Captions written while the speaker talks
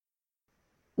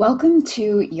Welcome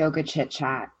to Yoga Chit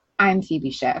Chat. I'm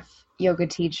Phoebe Schiff, yoga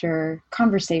teacher,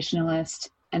 conversationalist,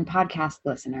 and podcast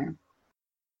listener.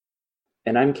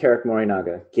 And I'm Keric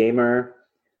Morinaga, gamer,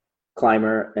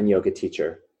 climber, and yoga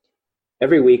teacher.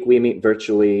 Every week we meet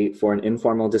virtually for an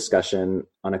informal discussion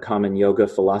on a common yoga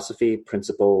philosophy,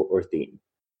 principle, or theme.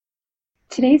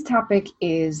 Today's topic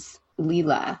is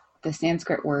Lila, the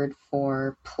Sanskrit word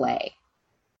for play.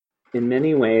 In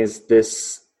many ways,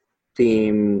 this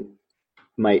theme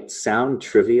might sound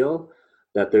trivial,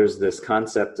 that there's this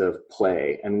concept of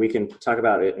play, and we can talk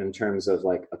about it in terms of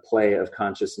like a play of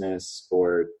consciousness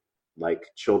or like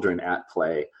children at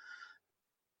play.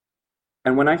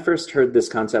 And when I first heard this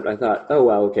concept, I thought, oh,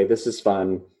 well, okay, this is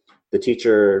fun. The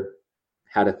teacher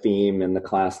had a theme in the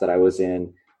class that I was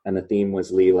in, and the theme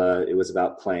was Lila. It was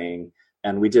about playing,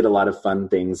 and we did a lot of fun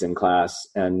things in class,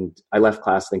 and I left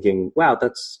class thinking, wow,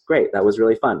 that's great. That was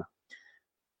really fun.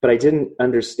 But I didn't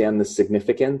understand the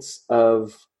significance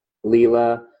of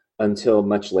Lila until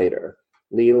much later.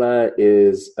 Lila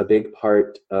is a big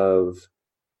part of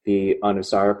the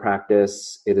Anusara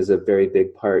practice. It is a very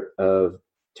big part of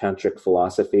tantric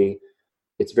philosophy.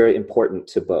 It's very important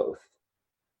to both.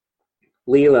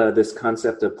 Lila, this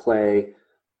concept of play,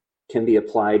 can be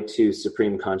applied to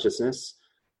supreme consciousness.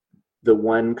 The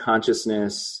one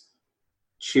consciousness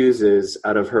chooses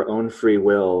out of her own free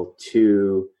will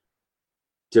to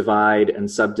divide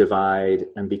and subdivide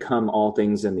and become all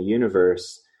things in the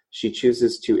universe. She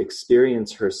chooses to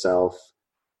experience herself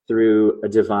through a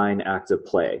divine act of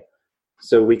play.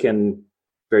 So we can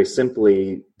very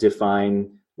simply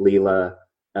define Lila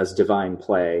as divine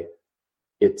play.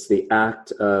 It's the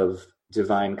act of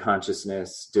divine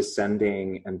consciousness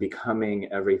descending and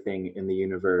becoming everything in the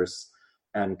universe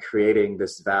and creating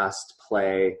this vast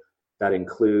play that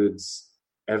includes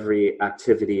every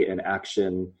activity and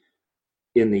action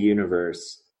in the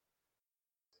universe.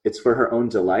 It's for her own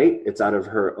delight. It's out of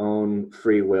her own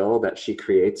free will that she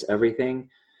creates everything.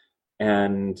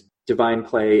 And divine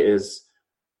play is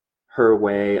her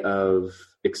way of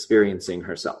experiencing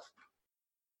herself.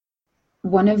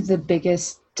 One of the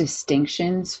biggest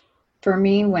distinctions for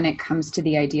me when it comes to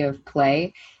the idea of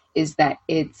play is that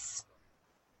it's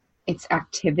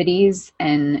activities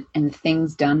and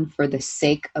things done for the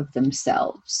sake of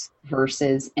themselves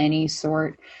versus any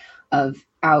sort of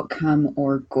outcome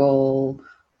or goal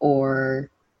or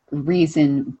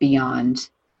reason beyond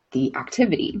the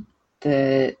activity.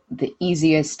 The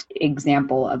easiest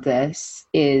example of this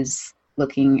is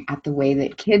looking at the way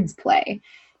that kids play.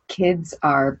 Kids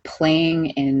are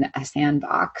playing in a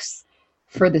sandbox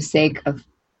for the sake of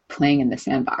playing in the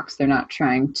sandbox. They're not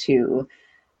trying to,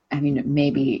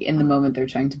 maybe in the moment they're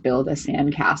trying to build a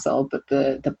sandcastle, but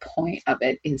the point of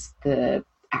it is the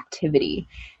activity.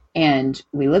 And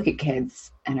we look at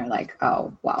kids and are like,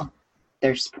 oh, well,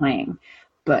 they're just playing.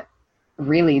 But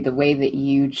really, the way that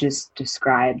you just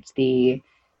described the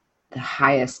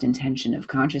highest intention of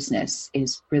consciousness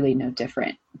is really no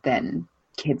different than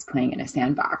kids playing in a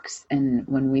sandbox. And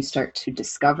when we start to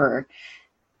discover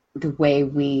the way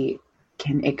we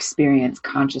can experience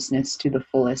consciousness to the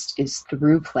fullest is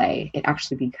through play, it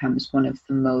actually becomes one of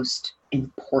the most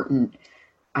important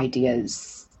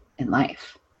ideas in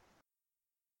life.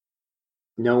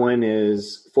 No one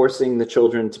is forcing the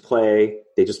children to play.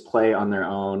 They just play on their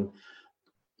own.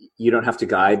 You don't have to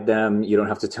guide them. You don't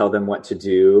have to tell them what to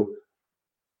do.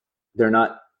 They're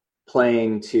not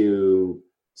playing to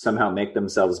somehow make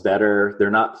themselves better.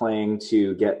 They're not playing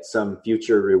to get some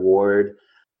future reward.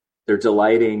 They're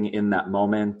delighting in that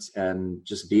moment and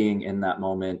just being in that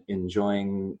moment,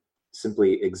 enjoying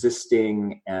simply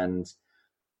existing and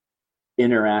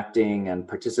interacting and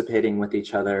participating with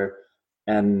each other.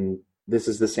 And this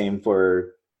is the same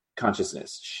for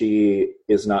consciousness. She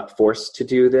is not forced to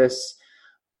do this.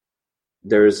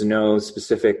 There is no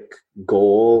specific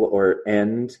goal or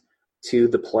end to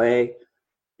the play.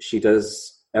 She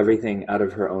does everything out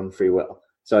of her own free will.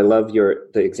 So I love the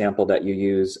example that you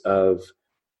use of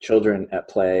children at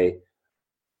play.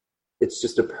 It's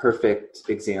just a perfect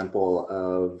example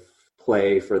of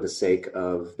play for the sake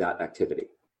of that activity.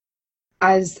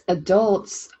 As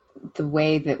adults, the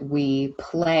way that we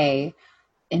play,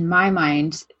 in my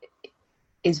mind,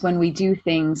 is when we do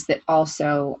things that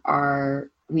also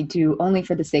we do only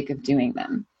for the sake of doing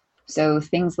them. So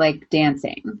things like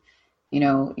dancing,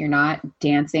 you're not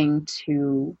dancing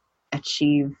to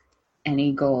achieve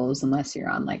any goals unless you're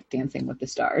on like Dancing with the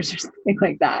Stars or something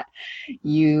like that.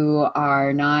 You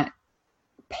are not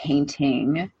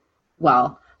painting.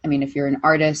 Well, if you're an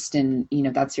artist and,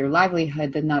 that's your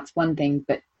livelihood, then that's one thing.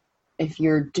 But if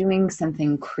you're doing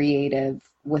something creative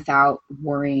without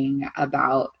worrying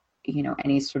about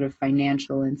any sort of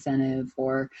financial incentive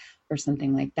or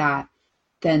something like that,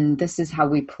 then this is how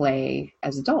we play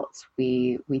as adults.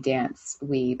 We dance,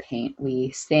 we paint,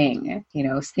 we sing.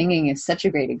 Singing is such a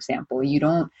great example. You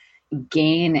don't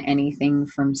gain anything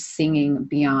from singing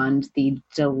beyond the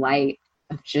delight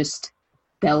of just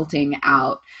belting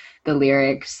out the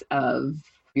lyrics of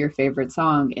your favorite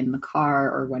song in the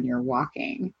car or when you're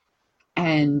walking.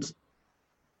 And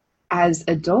as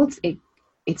adults,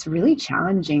 it's really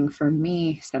challenging for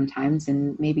me sometimes,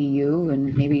 and maybe you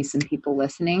and maybe some people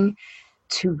listening,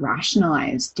 to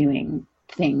rationalize doing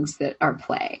things that are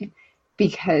play,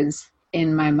 because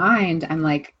in my mind I'm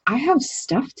like, I have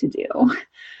stuff to do.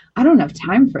 I don't have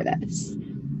time for this.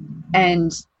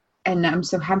 And I'm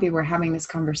so happy we're having this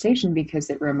conversation, because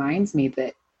it reminds me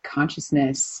that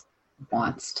consciousness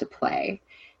wants to play.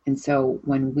 And so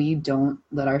when we don't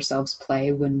let ourselves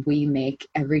play, when we make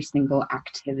every single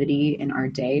activity in our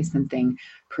day something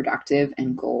productive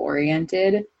and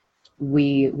goal-oriented,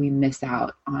 we miss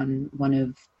out on one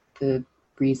of the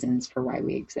reasons for why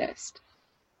we exist.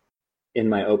 In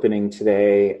my opening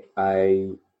today, I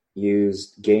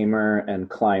used gamer and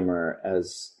climber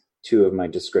as two of my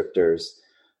descriptors.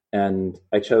 And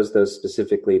I chose those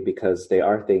specifically because they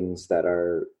are things that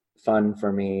are fun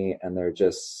for me, and they're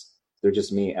just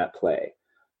me at play.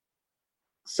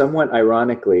 Somewhat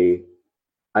ironically,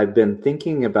 I've been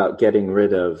thinking about getting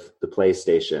rid of the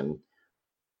PlayStation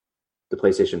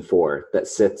 4 that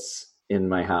sits in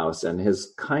my house and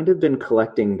has kind of been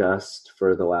collecting dust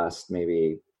for the last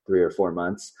maybe 3 or 4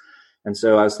 months. And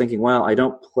so I was thinking, well, I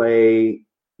don't play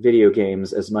video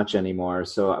games as much anymore,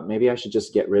 so maybe I should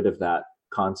just get rid of that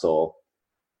console.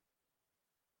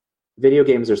 Video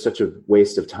games are such a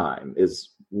waste of time, is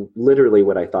literally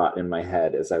what I thought in my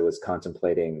head as I was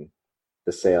contemplating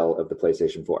the sale of the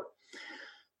PlayStation 4.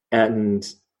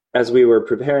 And as we were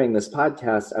preparing this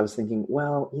podcast, I was thinking,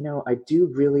 well, I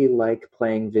do really like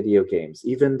playing video games,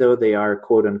 even though they are,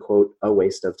 quote unquote, a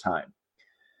waste of time.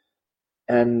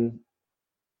 And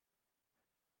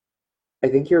I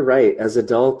think you're right. As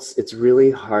adults, it's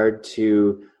really hard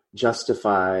to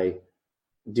justify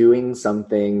doing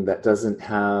something that doesn't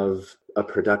have a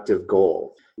productive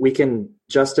goal. We can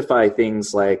justify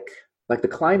things like the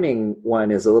climbing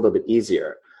one is a little bit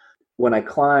easier. When I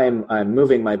climb, I'm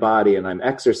moving my body and I'm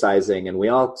exercising, and we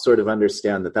all sort of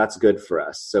understand that that's good for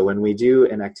us. So when we do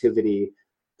an activity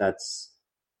that's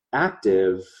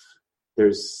active,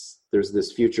 there's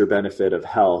this future benefit of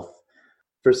health.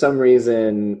 For some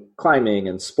reason, climbing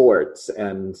and sports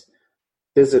and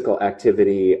physical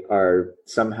activity are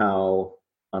somehow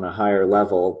on a higher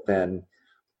level than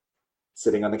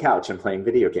sitting on the couch and playing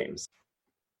video games.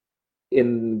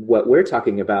 In what we're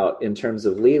talking about in terms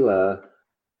of Lila,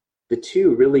 the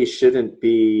two really shouldn't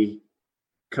be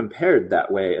compared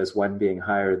that way, as one being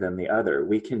higher than the other.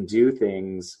 We can do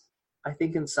things, I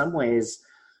think in some ways,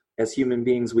 as human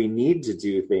beings, we need to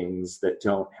do things that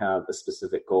don't have a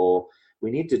specific goal.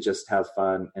 We need to just have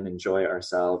fun and enjoy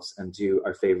ourselves and do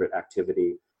our favorite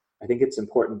activity. I think it's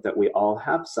important that we all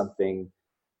have something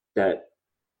that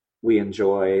we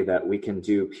enjoy, that we can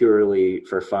do purely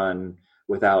for fun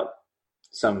without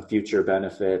some future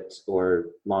benefit or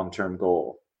long-term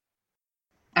goal.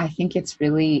 I think it's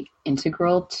really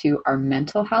integral to our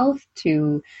mental health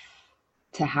to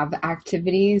have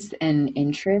activities and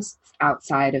interests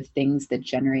outside of things that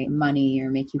generate money or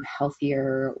make you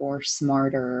healthier or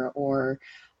smarter or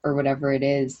whatever it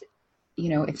is.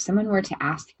 If someone were to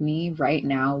ask me right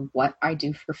now what I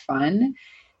do for fun,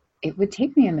 it would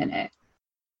take me a minute.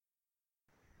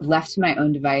 Left to my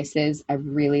own devices, I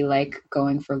really like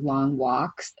going for long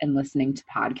walks and listening to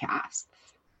podcasts.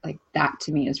 Like, that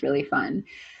to me is really fun.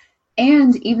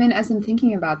 And even as I'm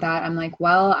thinking about that, I'm like,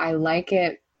 well, I like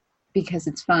it because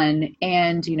it's fun.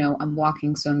 And, I'm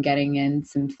walking, so I'm getting in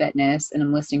some fitness, and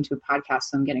I'm listening to a podcast,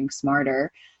 so I'm getting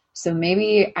smarter. So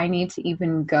maybe I need to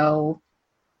even go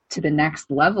to the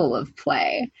next level of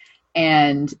play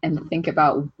and think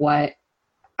about what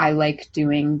I like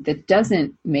doing that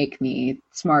doesn't make me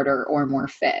smarter or more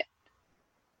fit.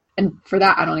 And for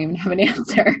that, I don't even have an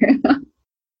answer.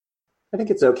 I think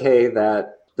it's okay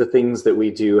that the things that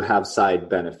we do have side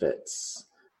benefits.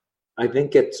 I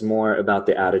think it's more about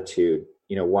the attitude.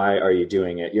 Why are you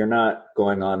doing it? You're not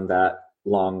going on that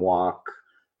long walk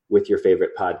with your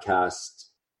favorite podcast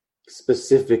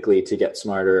specifically to get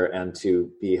smarter and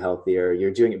to be healthier.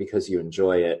 You're doing it because you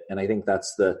enjoy it. And I think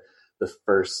that's the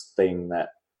first thing that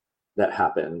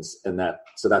happens, and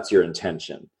so that's your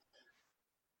intention.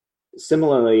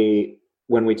 Similarly,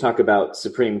 when we talk about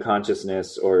supreme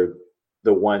consciousness or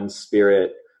the one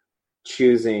spirit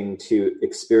choosing to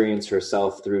experience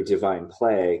herself through divine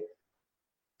play,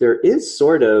 there is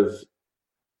sort of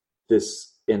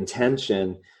this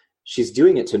intention. She's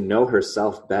doing it to know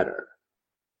herself better,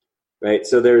 right?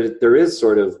 So there is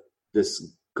sort of this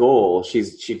goal.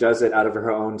 She does it out of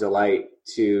her own delight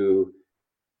to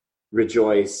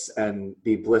rejoice and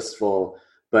be blissful,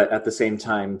 but at the same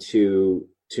time to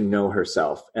know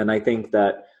herself. And I think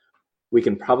that we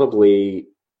can probably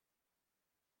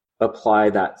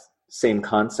apply that same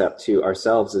concept to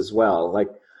ourselves as well. Like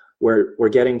we're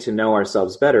getting to know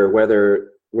ourselves better, whether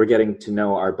we're getting to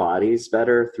know our bodies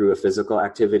better through a physical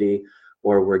activity,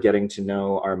 or we're getting to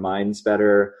know our minds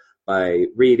better by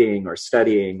reading or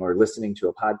studying or listening to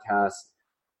a podcast,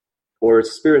 or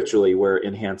spiritually we're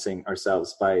enhancing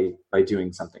ourselves by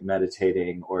doing something,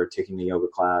 meditating or taking a yoga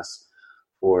class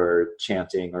or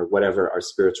chanting or whatever our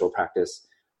spiritual practice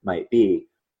might be.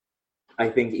 I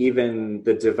think even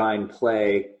the divine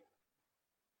play,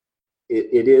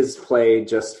 it is play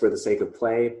just for the sake of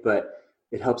play, but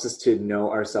it helps us to know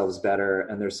ourselves better.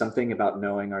 And there's something about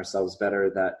knowing ourselves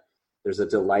better that there's a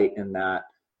delight in that.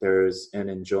 There's an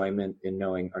enjoyment in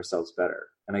knowing ourselves better.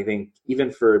 And I think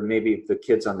even for maybe the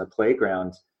kids on the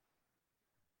playground,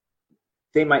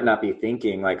 they might not be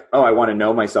thinking like, oh, I want to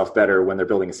know myself better when they're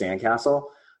building a sandcastle,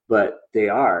 but they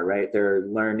are, right? They're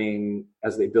learning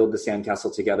as they build the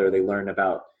sandcastle together. They learn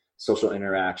about social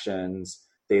interactions.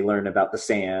 They learn about the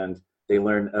sand. They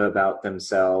learn about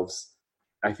themselves.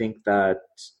 I think that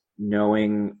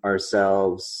knowing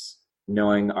ourselves,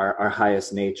 knowing our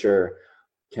highest nature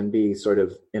can be sort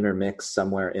of intermixed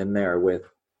somewhere in there with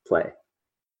play.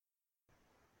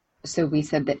 So we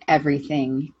said that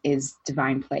everything is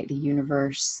divine play. The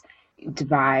universe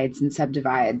divides and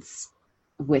subdivides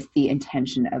with the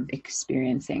intention of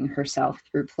experiencing herself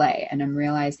through play. And I'm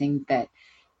realizing that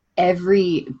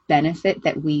every benefit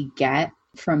that we get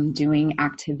from doing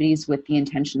activities with the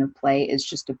intention of play is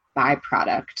just a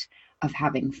byproduct of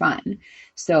having fun.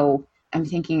 So I'm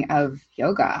thinking of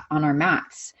yoga on our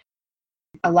mats.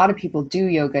 A lot of people do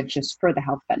yoga just for the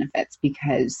health benefits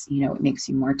because, it makes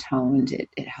you more toned.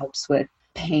 It helps with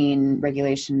pain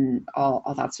regulation,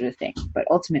 all that sort of thing. But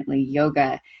ultimately,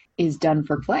 yoga is done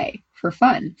for play, for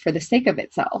fun, for the sake of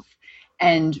itself.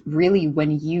 And really,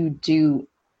 when you do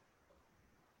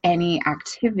any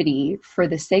activity for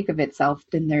the sake of itself,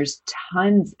 then there's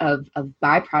tons of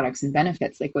byproducts and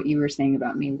benefits, like what you were saying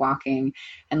about me walking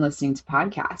and listening to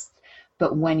podcasts.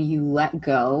 But when you let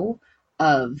go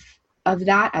of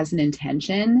that as an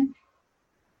intention,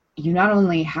 you not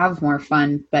only have more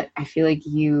fun, but I feel like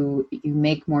you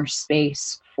make more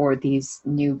space for these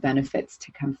new benefits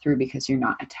to come through because you're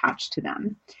not attached to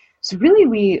them. So really,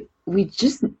 we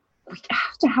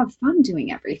have to have fun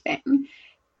doing everything.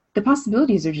 The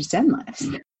possibilities are just endless.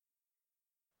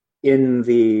 In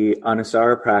the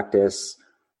Anusara practice,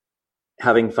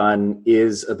 having fun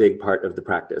is a big part of the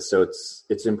practice. So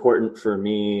it's important for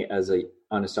me as a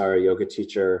Anusara yoga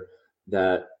teacher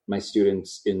that my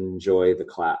students enjoy the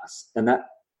class. And that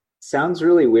sounds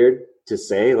really weird to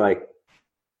say, like,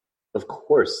 of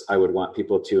course I would want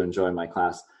people to enjoy my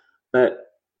class, but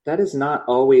that is not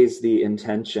always the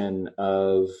intention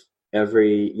of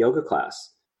every yoga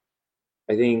class.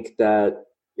 I think that,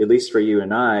 at least for you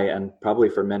and I, and probably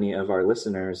for many of our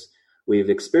listeners, we've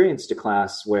experienced a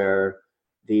class where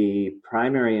the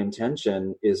primary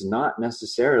intention is not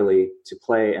necessarily to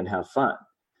play and have fun.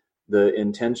 The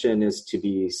intention is to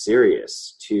be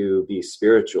serious, to be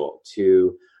spiritual,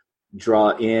 to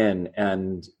draw in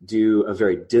and do a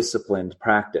very disciplined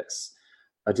practice.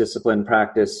 A disciplined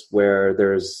practice where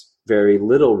there's very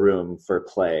little room for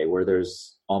play, where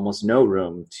there's almost no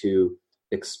room to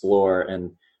explore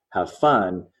and have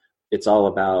fun. It's all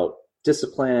about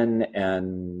discipline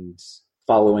and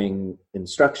following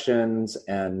instructions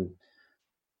and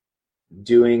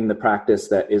doing the practice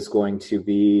that is going to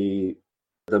be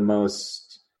the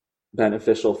most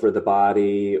beneficial for the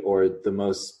body or the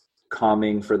most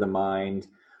calming for the mind.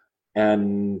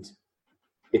 And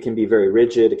it can be very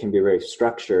rigid, it can be very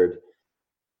structured.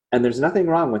 And there's nothing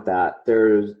wrong with that.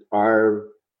 There are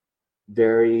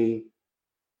very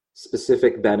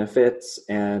specific benefits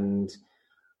and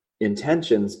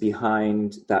intentions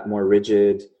behind that more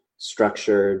rigid,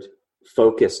 structured,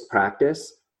 focused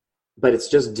practice, but it's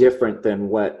just different than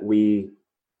what we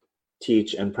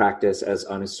teach and practice as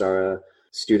Anusara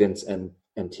students and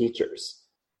teachers.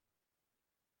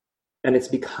 And it's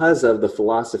because of the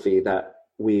philosophy that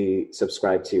we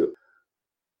subscribe to.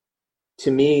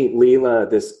 To me, Lila,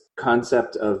 this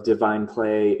concept of divine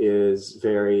play is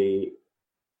very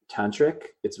tantric.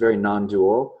 It's very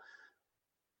non-dual.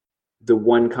 The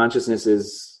one consciousness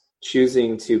is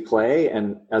choosing to play,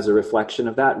 and as a reflection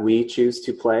of that, we choose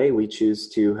to play, we choose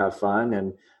to have fun,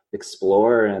 and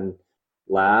explore and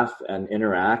laugh and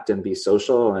interact and be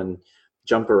social and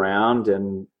jump around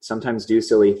and sometimes do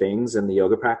silly things in the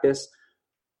yoga practice.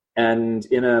 And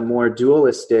in a more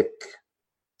dualistic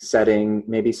setting,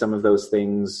 maybe some of those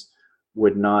things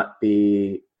would not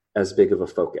be as big of a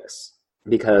focus,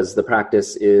 because the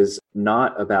practice is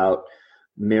not about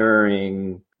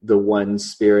mirroring the one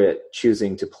spirit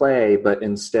choosing to play, but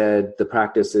instead the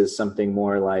practice is something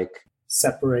more like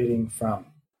separating from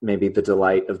maybe the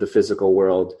delight of the physical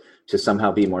world to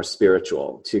somehow be more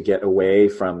spiritual, to get away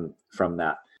from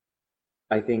that.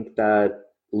 I think that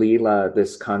Lila,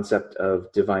 this concept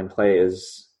of divine play,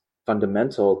 is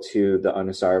fundamental to the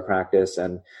Anusara practice,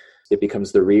 and it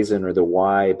becomes the reason or the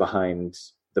why behind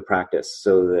the practice,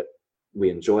 so that we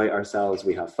enjoy ourselves,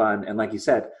 we have fun. And like you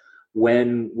said,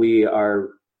 when we are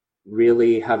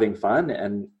really having fun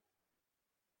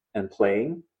and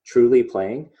playing, truly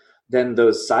playing, then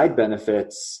those side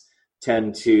benefits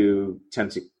tend to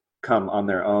come on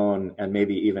their own and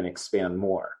maybe even expand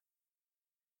more.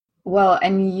 Well,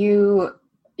 and you're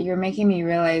making me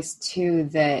realize too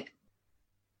that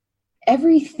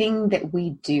everything that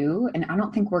we do, and I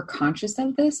don't think we're conscious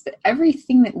of this, but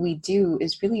everything that we do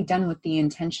is really done with the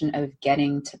intention of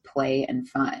getting to play and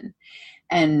fun.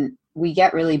 And we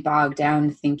get really bogged down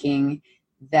thinking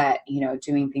that,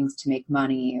 doing things to make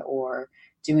money or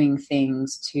doing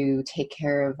things to take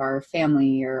care of our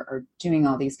family or doing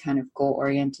all these kind of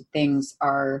goal-oriented things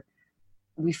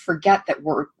we forget that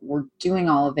we're doing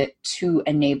all of it to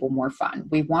enable more fun.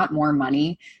 We want more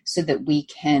money so that we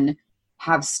can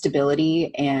have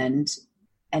stability and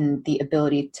the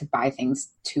ability to buy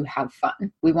things to have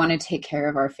fun. We want to take care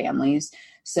of our families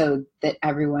so that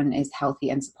everyone is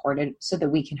healthy and supported so that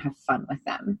we can have fun with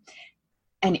them.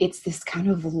 And it's this kind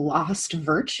of lost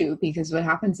virtue, because what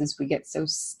happens is we get so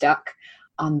stuck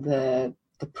on the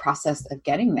process of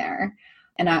getting there.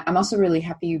 And I'm also really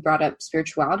happy you brought up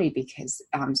spirituality, because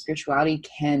spirituality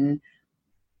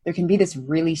there can be this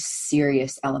really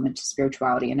serious element to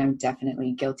spirituality. And I'm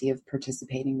definitely guilty of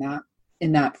participating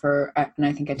in that and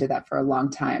I think I did that for a long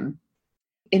time.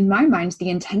 In my mind, the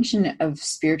intention of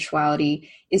spirituality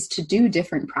is to do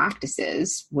different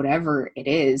practices, whatever it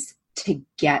is, to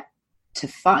get to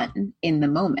fun in the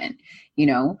moment,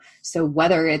 So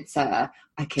whether it's a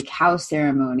cacao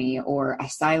ceremony or a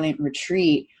silent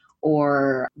retreat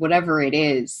or whatever it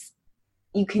is,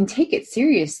 you can take it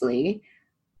seriously,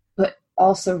 but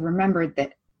also remember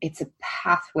that it's a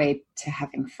pathway to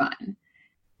having fun.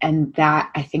 And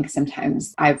that, I think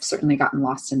sometimes I've certainly gotten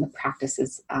lost in the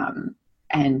practices.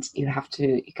 And you got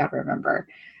to remember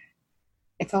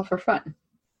it's all for fun.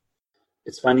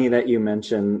 It's funny that you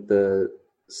mentioned the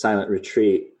silent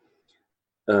retreat.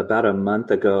 About a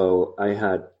month ago, I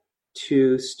had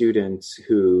two students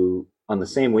who, on the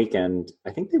same weekend,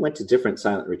 I think they went to different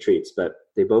silent retreats, but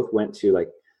they both went to like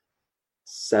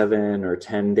 7 or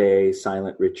 10 day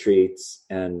silent retreats.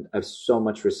 And I have so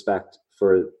much respect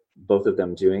for both of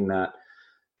them doing that.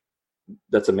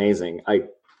 That's amazing. I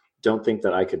don't think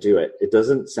that I could do it. It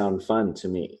doesn't sound fun to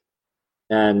me.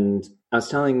 And I was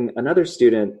telling another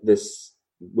student this,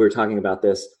 we were talking about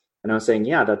this, and I was saying,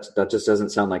 yeah, that just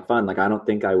doesn't sound like fun. Like, I don't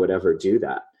think I would ever do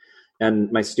that.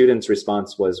 And my student's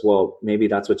response was, well, maybe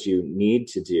that's what you need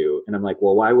to do. And I'm like,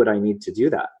 well, why would I need to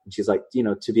do that? And she's like,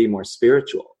 to be more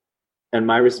spiritual. And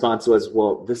my response was,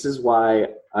 well, this is why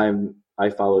I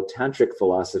follow tantric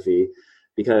philosophy,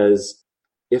 because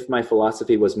if my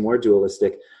philosophy was more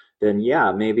dualistic, then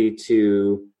yeah, maybe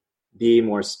to be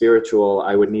more spiritual,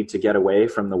 I would need to get away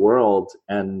from the world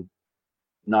and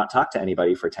not talk to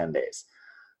anybody for 10 days.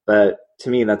 But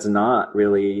to me, that's not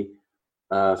really,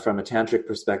 from a tantric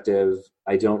perspective,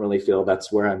 I don't really feel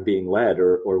that's where I'm being led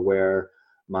or where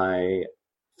my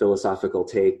philosophical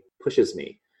take pushes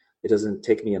me. It doesn't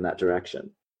take me in that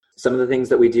direction. Some of the things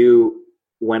that we do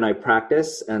when I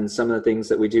practice and some of the things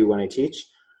that we do when I teach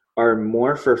are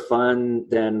more for fun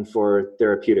than for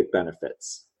therapeutic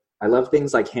benefits. I love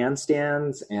things like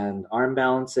handstands and arm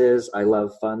balances. I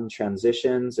love fun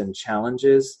transitions and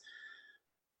challenges.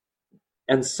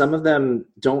 And some of them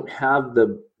don't have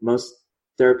the most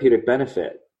therapeutic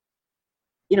benefit.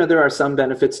 There are some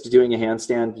benefits to doing a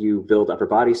handstand. You build upper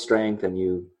body strength and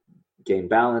you gain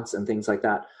balance and things like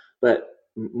that. But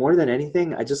more than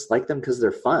anything, I just like them because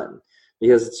they're fun,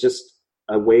 because it's just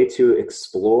a way to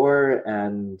explore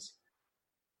and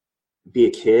be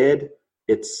a kid.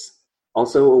 It's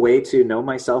also a way to know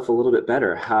myself a little bit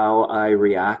better, how I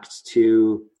react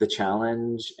to the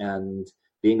challenge and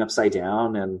being upside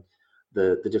down and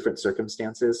the different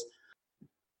circumstances.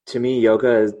 To me,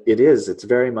 yoga, it's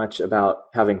very much about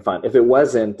having fun. If it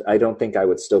wasn't, I don't think I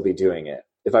would still be doing it.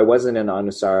 If I wasn't in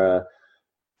Anusara,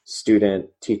 student,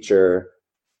 teacher,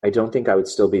 I don't think I would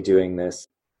still be doing this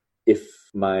if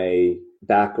my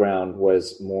background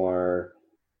was more,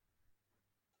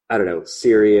 I don't know,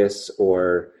 serious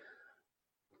or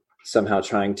somehow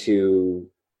trying to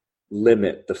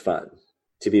limit the fun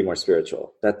to be more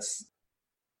spiritual. That's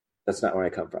not where I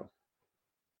come from.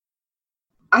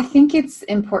 I think it's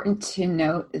important to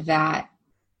note that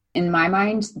in my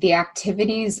mind, the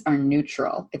activities are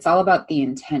neutral. It's all about the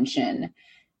intention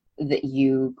that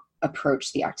you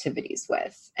approach the activities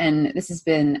with. And this has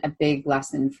been a big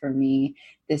lesson for me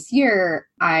this year.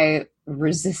 I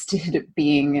resisted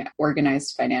being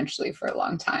organized financially for a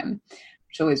long time,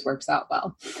 which always works out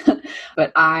well.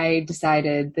 But I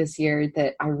decided this year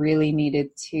that I really needed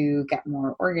to get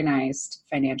more organized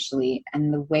financially.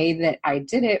 And the way that I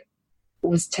did it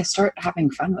was to start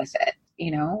having fun with it.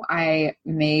 I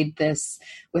made this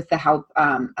with the help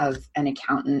of an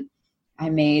accountant. I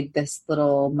made this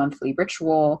little monthly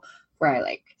ritual where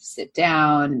I sit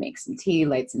down, make some tea,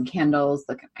 light some candles,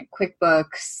 look at my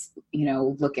QuickBooks,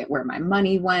 look at where my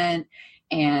money went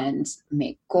and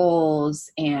make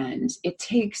goals. And it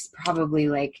takes probably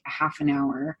a half an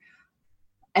hour.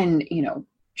 And,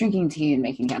 drinking tea and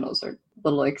making candles are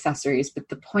little accessories. But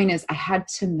the point is I had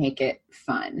to make it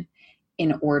fun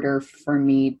in order for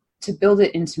me to build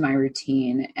it into my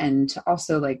routine and to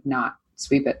also not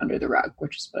sweep it under the rug,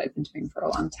 which is what I've been doing for a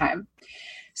long time.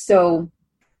 So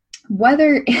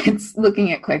whether it's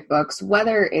looking at QuickBooks,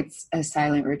 whether it's a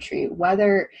silent retreat,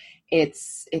 whether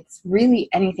it's really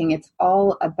anything, it's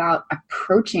all about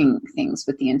approaching things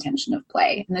with the intention of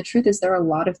play. And the truth is there are a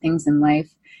lot of things in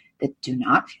life that do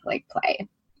not feel like play.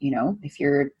 If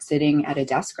you're sitting at a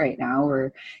desk right now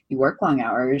or you work long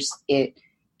hours, it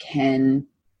can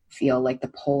feel like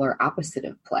the polar opposite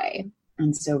of play.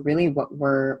 And so really what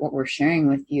we're sharing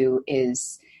with you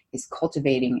is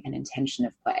cultivating an intention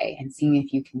of play and seeing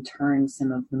if you can turn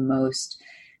some of the most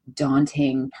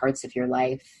daunting parts of your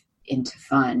life into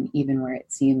fun, even where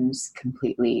it seems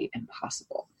completely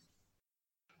impossible.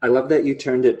 I love that you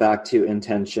turned it back to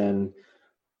intention.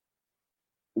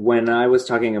 When I was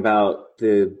talking about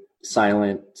the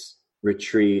silent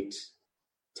retreat,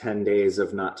 10 days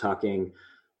of not talking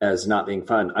as not being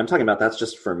fun, I'm talking about that's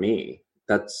just for me.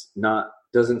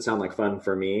 Doesn't sound like fun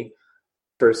for me.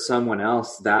 For someone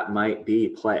else, that might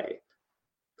be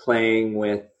playing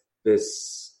with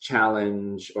this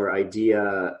challenge or idea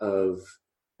of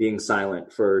being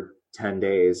silent for 10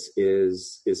 days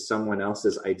is someone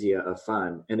else's idea of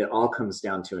fun. And it all comes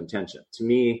down to intention. To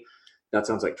me, that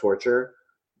sounds like torture,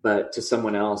 but to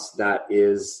someone else, that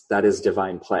is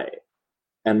divine play.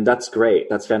 And that's great.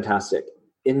 That's fantastic.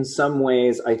 In some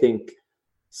ways, I think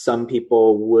some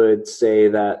people would say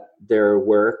that their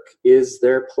work is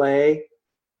their play.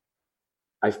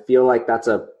 I feel like that's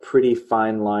a pretty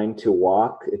fine line to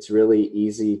walk. It's really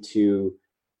easy to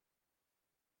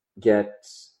get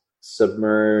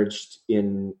submerged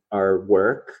in our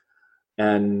work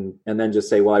and then just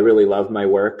say, well, I really love my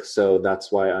work, so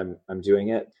that's why I'm doing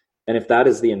it. And if that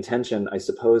is the intention, I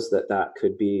suppose that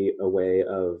could be a way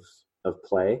of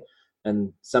play.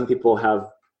 And some people have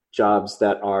jobs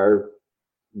that are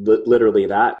literally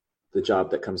that. The job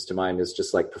that comes to mind is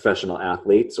just like professional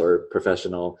athletes or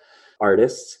professional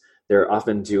artists. They're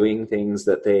often doing things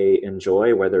that they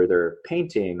enjoy, whether they're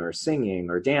painting or singing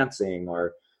or dancing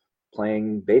or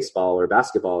playing baseball or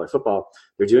basketball or football.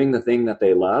 They're doing the thing that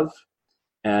they love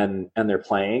and they're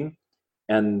playing,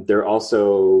 and they're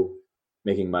also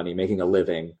making money, making a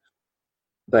living.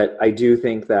 But I do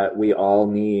think that we all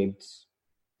need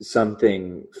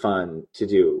something fun to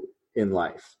do in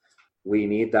life. We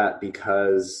need that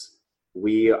because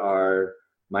we are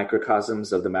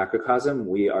microcosms of the macrocosm.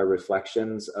 We are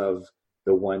reflections of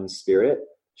the one spirit.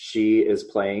 She is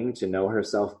playing to know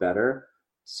herself better.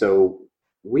 So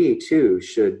we too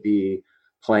should be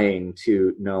playing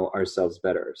to know ourselves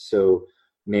better. So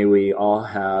may we all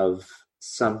have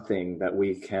something that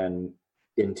we can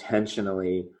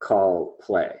intentionally call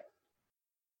play.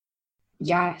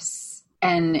 Yes.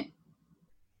 And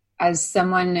as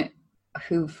someone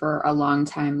who for a long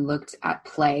time looked at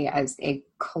play as a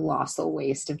colossal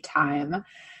waste of time,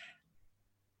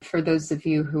 for those of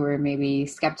you who are maybe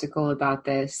skeptical about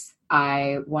this,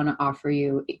 I want to offer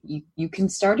you can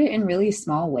start it in really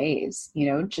small ways,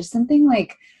 just something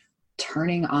like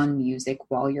turning on music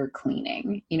while you're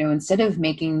cleaning, instead of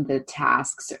making the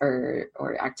tasks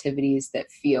or activities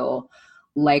that feel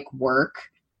like work,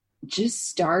 just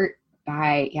start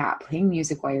by playing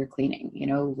music while you're cleaning,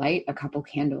 light a couple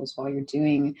candles while you're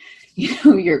doing,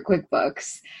 your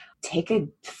QuickBooks. Take a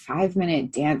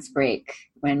 5-minute dance break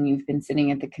when you've been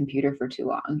sitting at the computer for too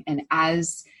long. And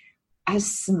as as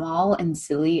small and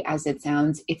silly as it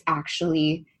sounds, it's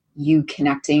actually you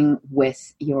connecting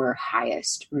with your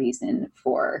highest reason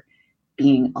for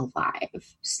being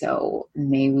alive. So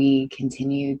may we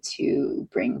continue to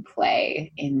bring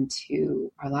play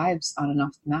into our lives on and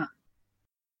off the mat.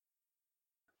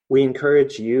 We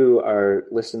encourage you, our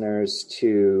listeners,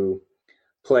 to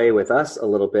play with us a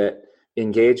little bit,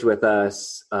 engage with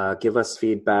us, give us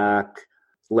feedback,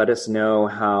 let us know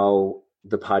how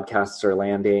the podcasts are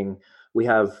landing. We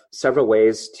have several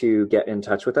ways to get in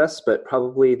touch with us, but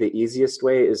probably the easiest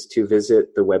way is to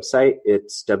visit the website.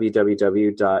 It's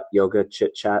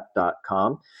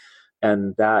www.yogachitchat.com.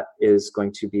 And that is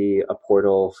going to be a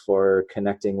portal for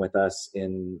connecting with us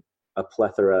in a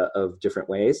plethora of different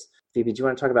ways. Phoebe, do you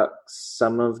want to talk about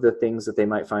some of the things that they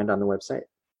might find on the website?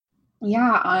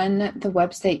 Yeah, on the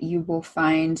website, you will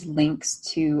find links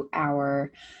to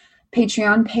our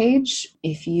Patreon page.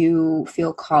 If you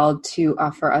feel called to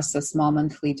offer us a small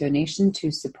monthly donation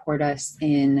to support us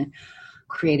in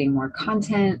creating more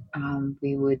content,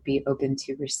 we would be open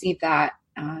to receive that.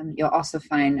 You'll also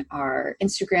find our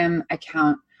Instagram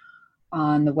account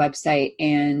on the website.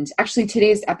 And actually,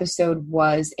 today's episode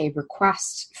was a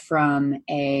request from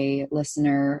a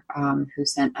listener who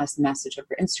sent us a message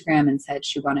over Instagram and said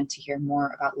she wanted to hear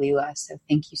more about Lila. So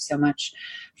thank you so much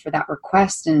for that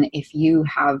request. And if you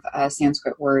have a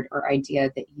Sanskrit word or idea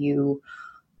that you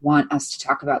want us to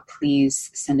talk about,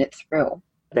 please send it through.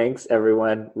 Thanks,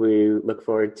 everyone. We look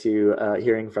forward to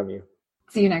hearing from you.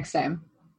 See you next time.